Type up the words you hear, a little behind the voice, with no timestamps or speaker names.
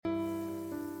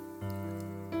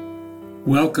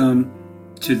Welcome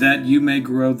to That You May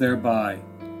Grow Thereby,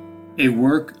 a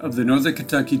work of the Northern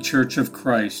Kentucky Church of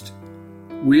Christ.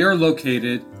 We are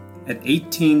located at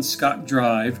 18 Scott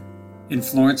Drive in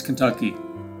Florence, Kentucky.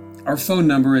 Our phone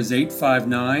number is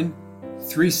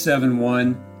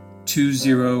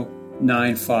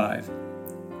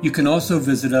 859-371-2095. You can also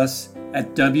visit us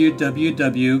at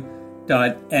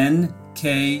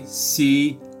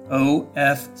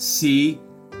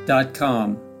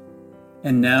www.nkcofc.com.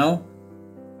 And now,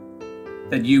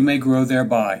 that you may grow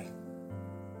thereby.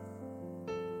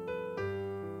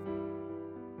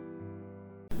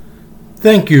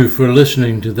 Thank you for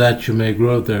listening to That You May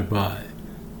Grow Thereby.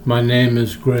 My name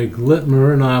is Greg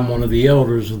Littmer, and I am one of the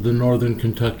elders of the Northern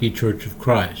Kentucky Church of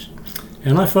Christ.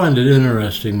 And I find it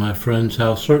interesting, my friends,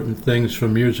 how certain things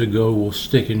from years ago will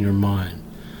stick in your mind.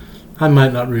 I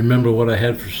might not remember what I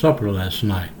had for supper last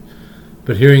night,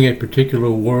 but hearing a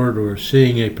particular word or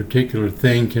seeing a particular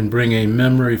thing can bring a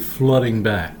memory flooding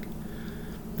back.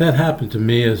 That happened to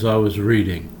me as I was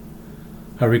reading.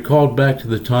 I recalled back to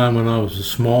the time when I was a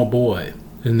small boy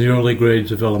in the early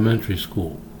grades of elementary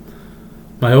school.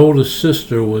 My oldest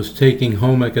sister was taking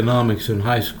home economics in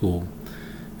high school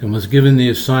and was given the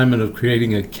assignment of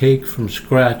creating a cake from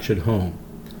scratch at home.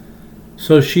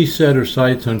 So she set her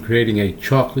sights on creating a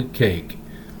chocolate cake,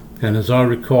 and as I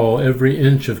recall, every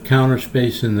inch of counter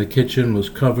space in the kitchen was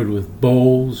covered with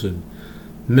bowls and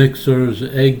mixers,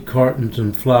 egg cartons,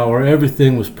 and flour.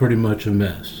 Everything was pretty much a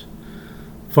mess.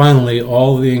 Finally,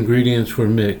 all the ingredients were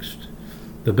mixed.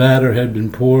 The batter had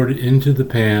been poured into the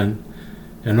pan,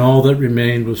 and all that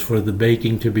remained was for the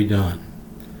baking to be done.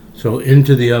 So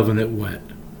into the oven it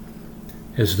went.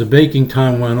 As the baking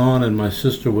time went on and my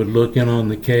sister would look in on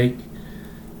the cake,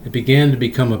 it began to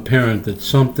become apparent that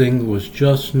something was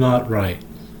just not right.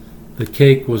 The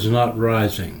cake was not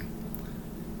rising.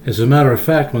 As a matter of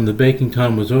fact, when the baking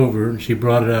time was over and she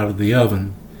brought it out of the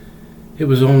oven, it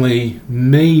was only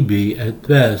maybe at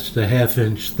best a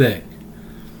half-inch thick.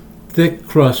 Thick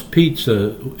crust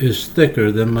pizza is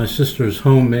thicker than my sister's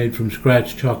homemade from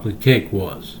scratch chocolate cake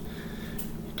was.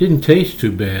 It didn't taste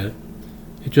too bad.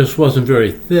 It just wasn't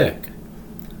very thick.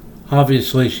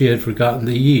 Obviously, she had forgotten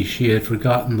the yeast, she had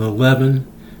forgotten the leaven,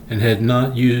 and had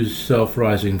not used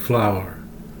self-rising flour.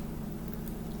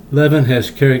 Leaven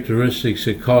has characteristics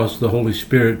that cause the Holy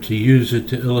Spirit to use it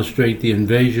to illustrate the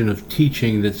invasion of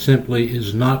teaching that simply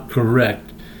is not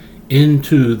correct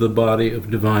into the body of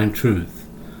divine truth.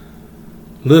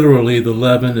 Literally, the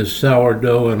leaven is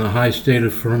sourdough in a high state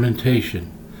of fermentation,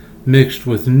 mixed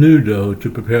with new dough to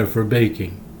prepare for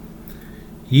baking.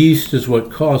 Yeast is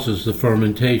what causes the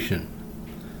fermentation.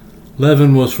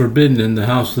 Leaven was forbidden in the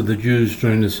house of the Jews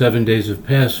during the 7 days of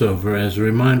Passover as a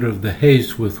reminder of the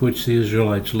haste with which the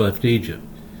Israelites left Egypt.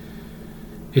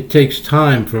 It takes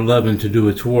time for leaven to do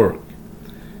its work.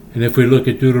 And if we look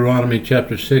at Deuteronomy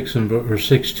chapter 6 or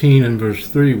 16 and verse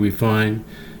 3, we find,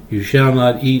 "You shall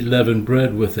not eat leavened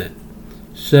bread with it.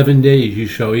 7 days you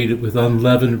shall eat it with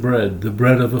unleavened bread, the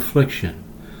bread of affliction,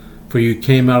 for you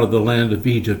came out of the land of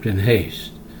Egypt in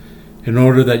haste, in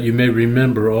order that you may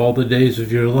remember all the days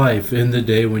of your life in the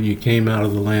day when you came out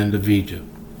of the land of Egypt."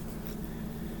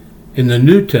 In the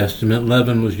New Testament,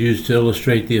 leaven was used to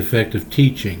illustrate the effect of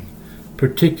teaching,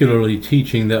 particularly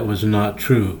teaching that was not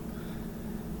true.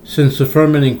 Since the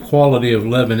fermenting quality of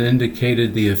leaven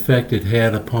indicated the effect it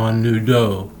had upon new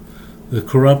dough, the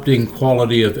corrupting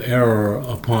quality of error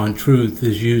upon truth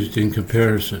is used in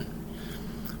comparison.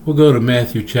 We'll go to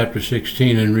Matthew chapter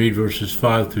 16 and read verses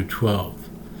 5 through 12.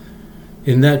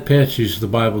 In that passage, the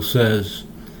Bible says,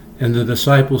 "And the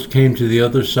disciples came to the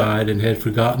other side and had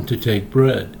forgotten to take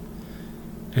bread.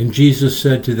 And Jesus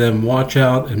said to them, 'Watch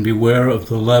out and beware of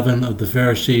the leaven of the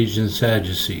Pharisees and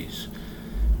Sadducees.'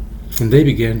 And they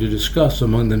began to discuss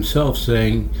among themselves,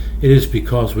 saying, 'It is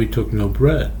because we took no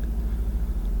bread.'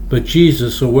 But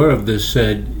Jesus, aware of this,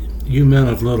 said, 'You men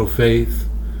of little faith,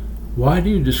 why do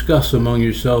you discuss among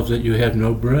yourselves that you have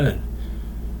no bread?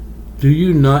 Do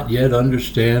you not yet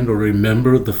understand or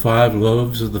remember the 5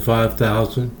 loaves of the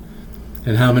 5,000,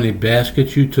 and how many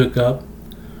baskets you took up?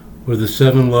 Or the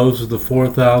 7 loaves of the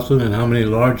 4,000, and how many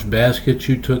large baskets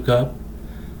you took up?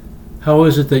 How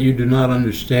is it that you do not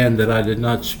understand that I did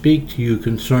not speak to you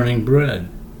concerning bread?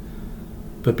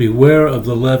 But beware of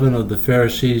the leaven of the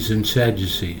Pharisees and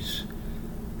Sadducees."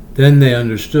 Then they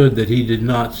understood that he did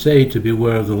not say to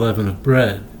beware of the leaven of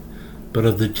bread, but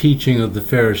of the teaching of the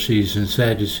Pharisees and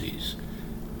Sadducees.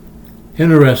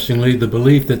 Interestingly, the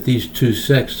belief that these two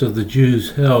sects of the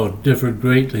Jews held differed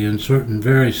greatly in certain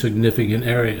very significant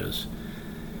areas,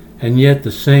 and yet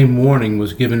the same warning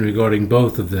was given regarding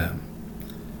both of them.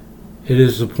 It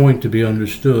is the point to be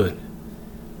understood.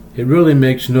 It really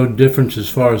makes no difference as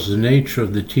far as the nature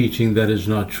of the teaching that is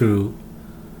not true.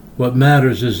 What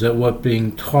matters is that what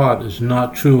being taught is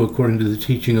not true according to the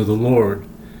teaching of the Lord,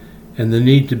 and the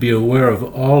need to be aware of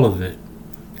all of it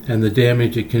and the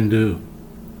damage it can do.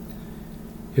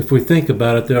 If we think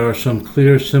about it, there are some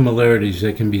clear similarities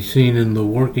that can be seen in the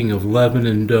working of leaven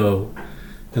and dough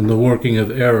and the working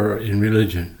of error in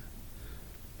religion.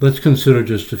 Let's consider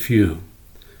just a few.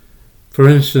 For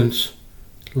instance,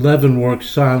 leaven works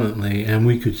silently, and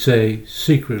we could say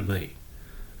secretly.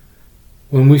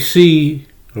 When we see,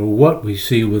 or what we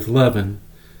see with leaven,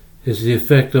 is the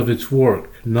effect of its work,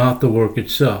 not the work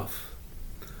itself.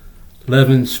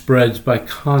 Leaven spreads by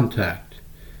contact.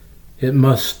 It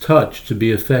must touch to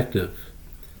be effective.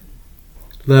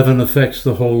 Leaven affects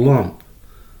the whole lump.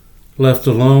 Left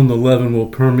alone, the leaven will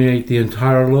permeate the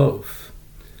entire loaf.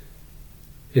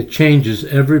 It changes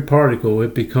every particle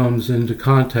it becomes into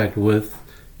contact with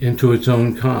into its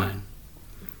own kind.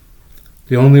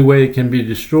 The only way it can be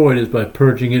destroyed is by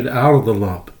purging it out of the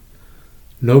lump.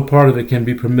 No part of it can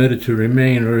be permitted to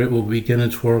remain, or it will begin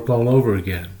its work all over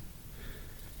again.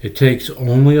 It takes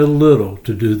only a little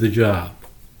to do the job.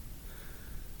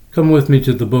 Come with me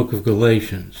to the book of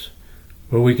Galatians,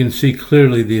 where we can see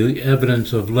clearly the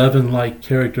evidence of leaven-like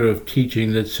character of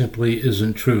teaching that simply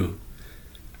isn't true.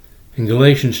 In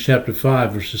Galatians chapter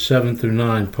 5, verses 7 through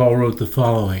 9, Paul wrote the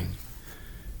following: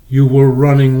 "You were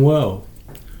running well.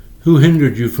 Who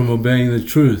hindered you from obeying the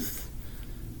truth?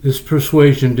 This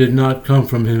persuasion did not come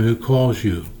from him who calls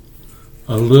you.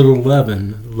 A little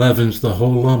leaven leavens the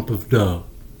whole lump of dough."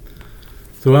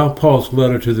 Throughout Paul's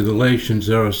letter to the Galatians,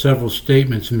 there are several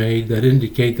statements made that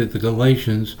indicate that the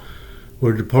Galatians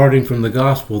were departing from the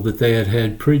gospel that they had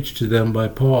had preached to them by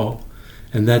Paul,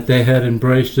 and that they had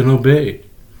embraced and obeyed.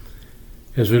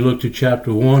 As we look to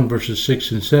chapter 1, verses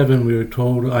 6 and 7, we are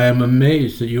told, "I am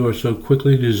amazed that you are so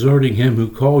quickly deserting him who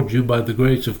called you by the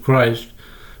grace of Christ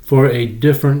for a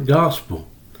different gospel,"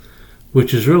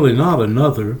 which is really not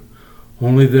another,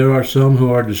 only there are some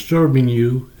who are disturbing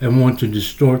you and want to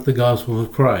distort the gospel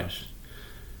of Christ.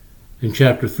 In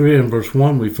chapter 3 and verse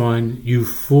 1 we find, "You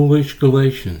foolish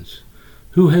Galatians,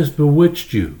 who has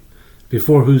bewitched you,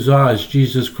 before whose eyes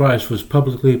Jesus Christ was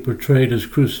publicly portrayed as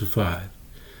crucified?"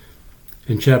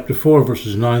 In chapter 4,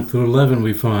 verses 9 through 11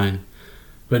 we find,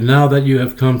 "But now that you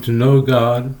have come to know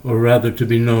God, or rather to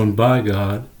be known by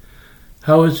God,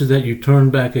 how is it that you turn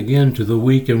back again to the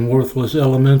weak and worthless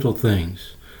elemental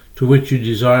things, to which you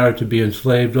desire to be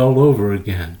enslaved all over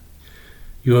again?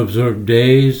 You observe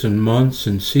days and months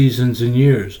and seasons and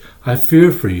years. I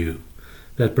fear for you,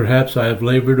 that perhaps I have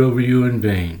labored over you in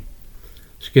vain."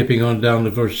 Skipping on down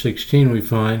to verse 16 we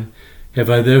find, "Have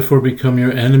I therefore become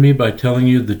your enemy by telling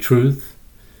you the truth?"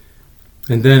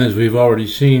 And then, as we've already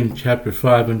seen, chapter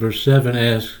 5 and verse 7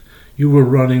 asks, "You were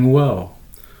running well.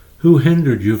 Who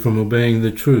hindered you from obeying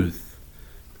the truth?"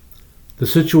 The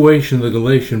situation the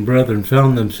Galatian brethren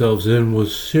found themselves in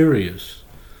was serious.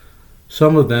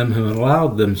 Some of them had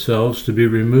allowed themselves to be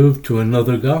removed to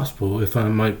another gospel, if I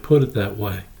might put it that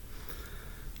way.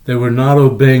 They were not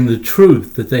obeying the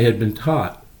truth that they had been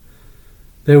taught.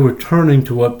 They were turning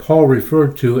to what Paul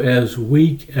referred to as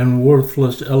weak and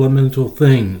worthless elemental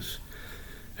things,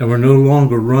 and were no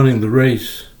longer running the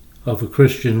race of a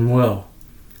Christian well.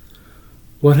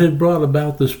 What had brought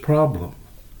about this problem?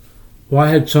 Why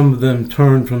had some of them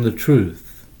turned from the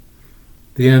truth?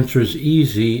 The answer is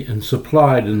easy and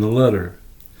supplied in the letter.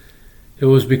 It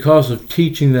was because of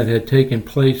teaching that had taken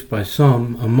place by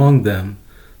some among them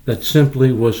that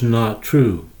simply was not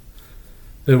true.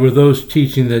 There were those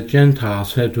teaching that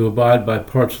Gentiles had to abide by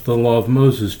parts of the law of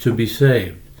Moses to be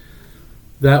saved.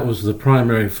 That was the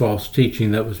primary false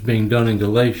teaching that was being done in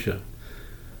Galatia.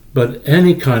 But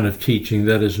any kind of teaching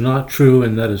that is not true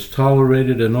and that is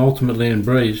tolerated and ultimately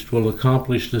embraced will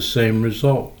accomplish the same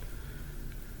result.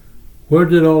 Where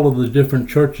did all of the different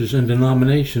churches and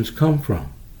denominations come from?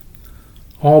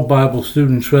 All Bible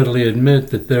students readily admit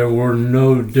that there were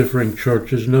no differing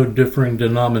churches, no differing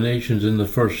denominations in the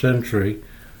first century.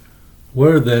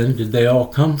 Where then did they all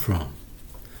come from?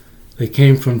 They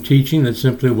came from teaching that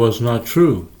simply was not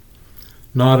true,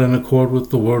 not in accord with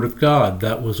the Word of God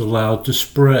that was allowed to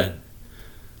spread.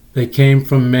 They came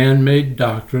from man-made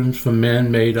doctrines, from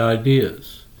man-made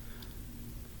ideas.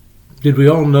 Did we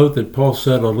all note that Paul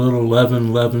said a little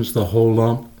leaven leavens the whole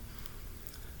lump?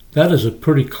 That is a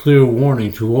pretty clear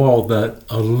warning to all that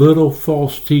a little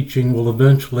false teaching will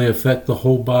eventually affect the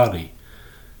whole body.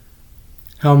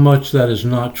 How much that is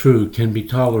not true can be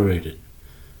tolerated.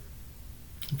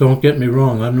 Don't get me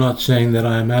wrong, I'm not saying that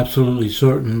I am absolutely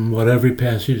certain what every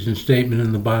passage and statement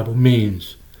in the Bible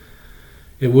means.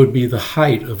 It would be the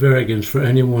height of arrogance for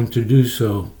anyone to do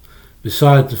so,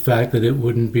 besides the fact that it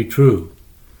wouldn't be true.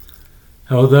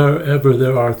 However,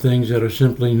 there are things that are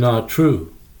simply not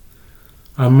true.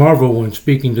 I marvel when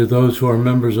speaking to those who are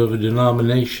members of a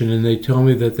denomination and they tell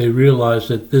me that they realize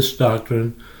that this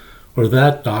doctrine or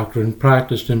that doctrine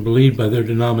practiced and believed by their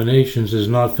denominations is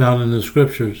not found in the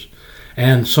Scriptures,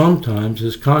 and sometimes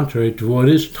is contrary to what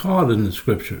is taught in the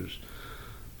Scriptures.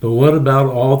 But what about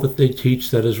all that they teach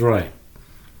that is right?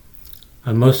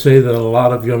 I must say that a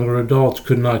lot of younger adults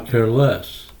could not care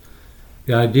less.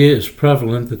 The idea is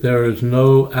prevalent that there is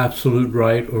no absolute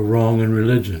right or wrong in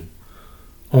religion,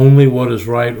 only what is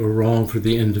right or wrong for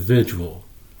the individual.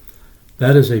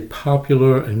 That is a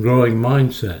popular and growing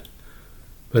mindset,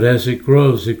 but as it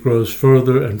grows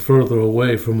further and further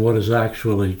away from what is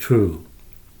actually true.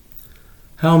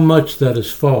 How much that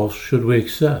is false should we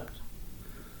accept?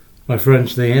 My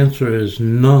friends, the answer is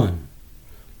none.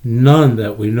 None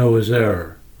that we know is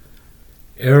error.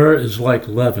 Error is like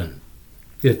leaven.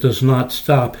 It does not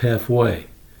stop halfway.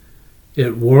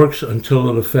 It works until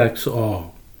it affects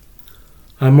all.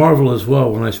 I marvel as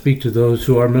well when I speak to those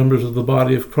who are members of the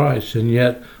body of Christ and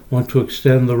yet want to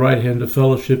extend the right hand of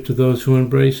fellowship to those who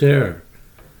embrace error.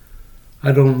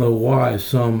 I don't know why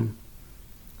some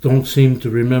don't seem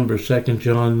to remember 2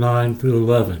 John 9 through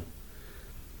 11.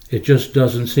 It just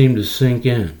doesn't seem to sink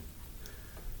in.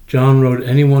 John wrote,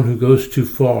 anyone who goes too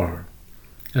far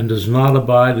and does not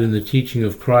abide in the teaching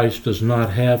of Christ does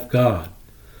not have God.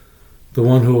 The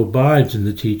one who abides in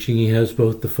the teaching, he has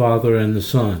both the Father and the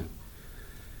Son.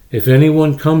 If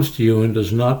anyone comes to you and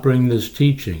does not bring this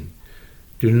teaching,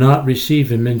 do not receive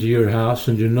him into your house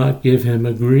and do not give him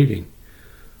a greeting,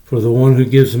 for the one who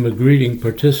gives him a greeting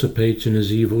participates in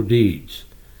his evil deeds.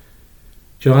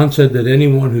 John said that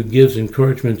anyone who gives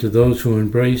encouragement to those who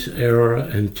embrace error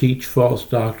and teach false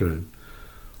doctrine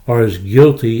are as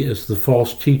guilty as the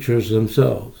false teachers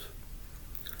themselves.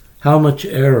 How much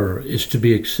error is to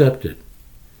be accepted?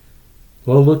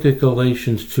 Well, look at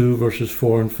Galatians 2 verses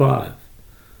 4 and 5.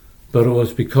 But it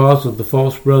was because of the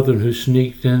false brethren who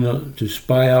sneaked in to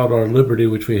spy out our liberty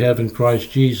which we have in Christ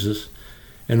Jesus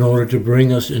in order to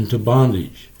bring us into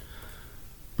bondage.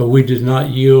 But we did not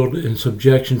yield in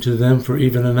subjection to them for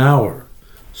even an hour,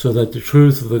 so that the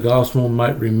truth of the gospel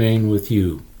might remain with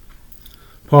you.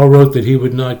 Paul wrote that he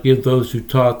would not give those who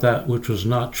taught that which was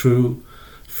not true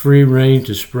free rein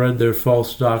to spread their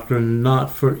false doctrine,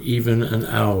 not for even an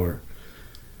hour.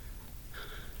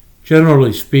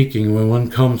 Generally speaking, when one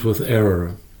comes with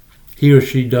error, he or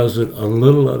she does it a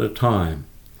little at a time,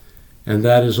 and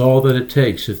that is all that it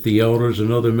takes if the elders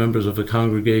and other members of a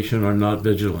congregation are not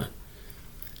vigilant.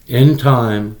 In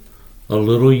time, a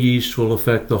little yeast will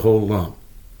affect the whole lump.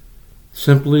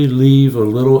 Simply leave a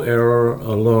little error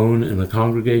alone in a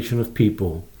congregation of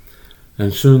people,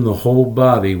 and soon the whole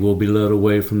body will be led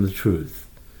away from the truth.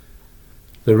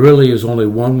 There really is only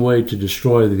one way to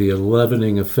destroy the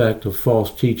leavening effect of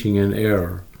false teaching and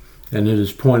error, and it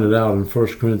is pointed out in 1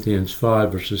 Corinthians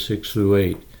 5, verses 6 through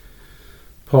 8.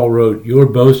 Paul wrote, your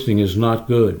boasting is not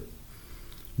good.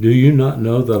 Do you not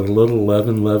know that a little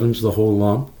leaven leavens the whole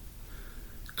lump?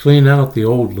 Clean out the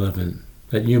old leaven,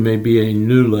 that you may be a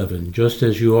new leaven, just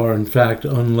as you are in fact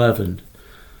unleavened.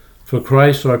 For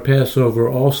Christ our Passover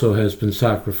also has been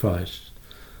sacrificed.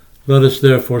 Let us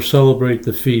therefore celebrate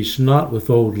the feast not with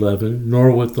old leaven,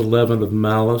 nor with the leaven of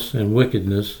malice and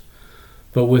wickedness,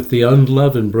 but with the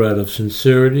unleavened bread of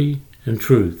sincerity and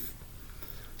truth.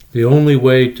 The only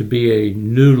way to be a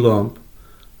new lump,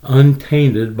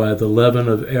 untainted by the leaven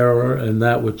of error and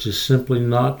that which is simply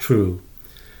not true,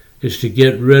 is to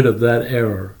get rid of that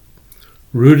error,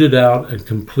 root it out, and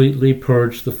completely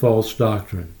purge the false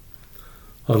doctrine.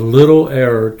 A little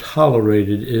error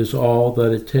tolerated is all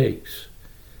that it takes.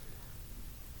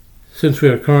 Since we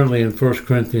are currently in 1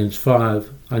 Corinthians 5,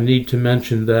 I need to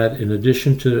mention that in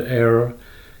addition to error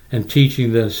and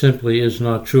teaching that simply is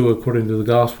not true according to the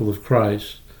gospel of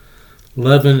Christ,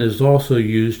 leaven is also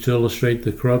used to illustrate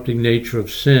the corrupting nature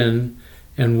of sin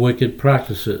and wicked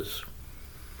practices.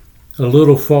 A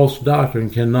little false doctrine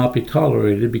cannot be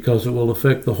tolerated because it will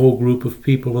affect the whole group of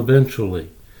people eventually.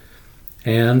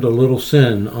 And a little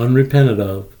sin, unrepented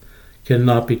of,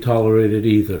 cannot be tolerated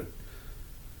either.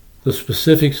 The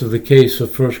specifics of the case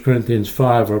of 1 Corinthians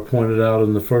 5 are pointed out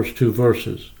in the first two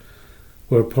verses,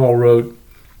 where Paul wrote,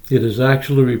 it is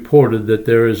actually reported that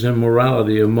there is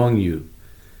immorality among you,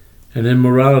 an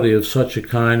immorality of such a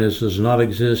kind as does not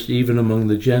exist even among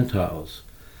the Gentiles,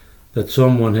 that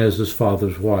someone has his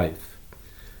father's wife.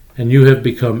 And you have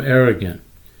become arrogant,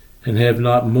 and have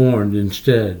not mourned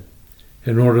instead,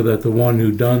 in order that the one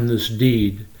who done this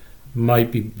deed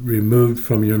might be removed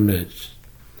from your midst.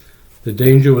 The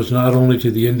danger was not only to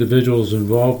the individuals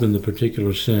involved in the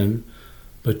particular sin,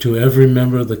 but to every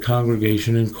member of the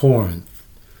congregation in Corinth.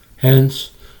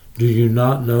 Hence, do you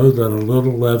not know that a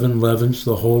little leaven leavens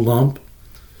the whole lump?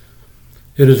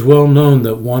 It is well known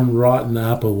that one rotten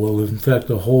apple will infect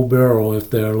a whole barrel if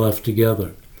they are left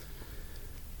together.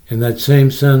 In that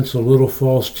same sense, a little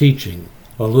false teaching,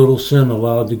 a little sin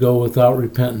allowed to go without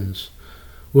repentance,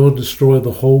 will destroy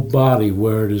the whole body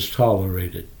where it is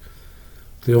tolerated.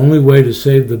 The only way to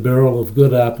save the barrel of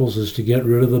good apples is to get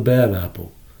rid of the bad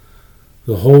apple.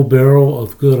 The whole barrel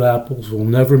of good apples will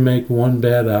never make one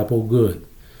bad apple good.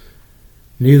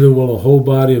 Neither will a whole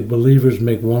body of believers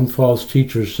make one false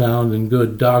teacher sound and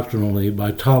good doctrinally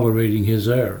by tolerating his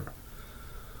error.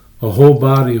 A whole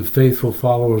body of faithful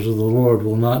followers of the Lord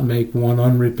will not make one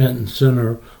unrepentant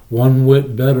sinner one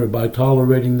whit better by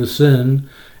tolerating the sin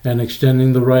and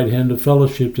extending the right hand of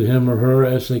fellowship to him or her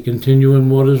as they continue in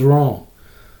what is wrong.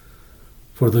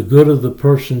 For the good of the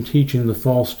person teaching the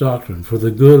false doctrine, for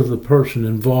the good of the person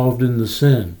involved in the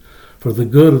sin, for the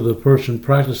good of the person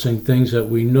practicing things that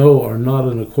we know are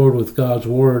not in accord with God's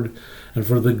word, and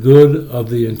for the good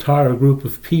of the entire group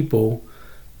of people,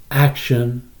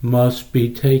 action must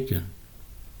be taken.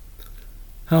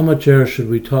 How much error should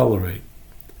we tolerate?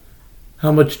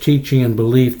 How much teaching and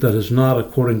belief that is not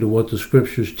according to what the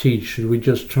Scriptures teach should we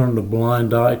just turn a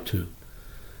blind eye to?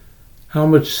 How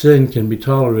much sin can be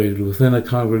tolerated within a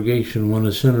congregation when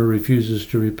a sinner refuses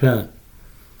to repent?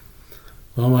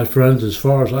 Well, my friends, as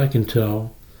far as I can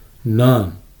tell,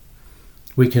 none.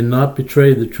 We cannot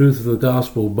betray the truth of the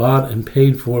gospel bought and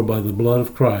paid for by the blood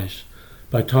of Christ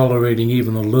by tolerating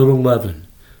even a little leaven,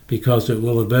 because it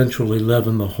will eventually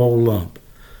leaven the whole lump.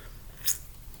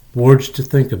 Words to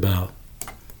think about.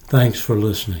 Thanks for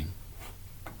listening.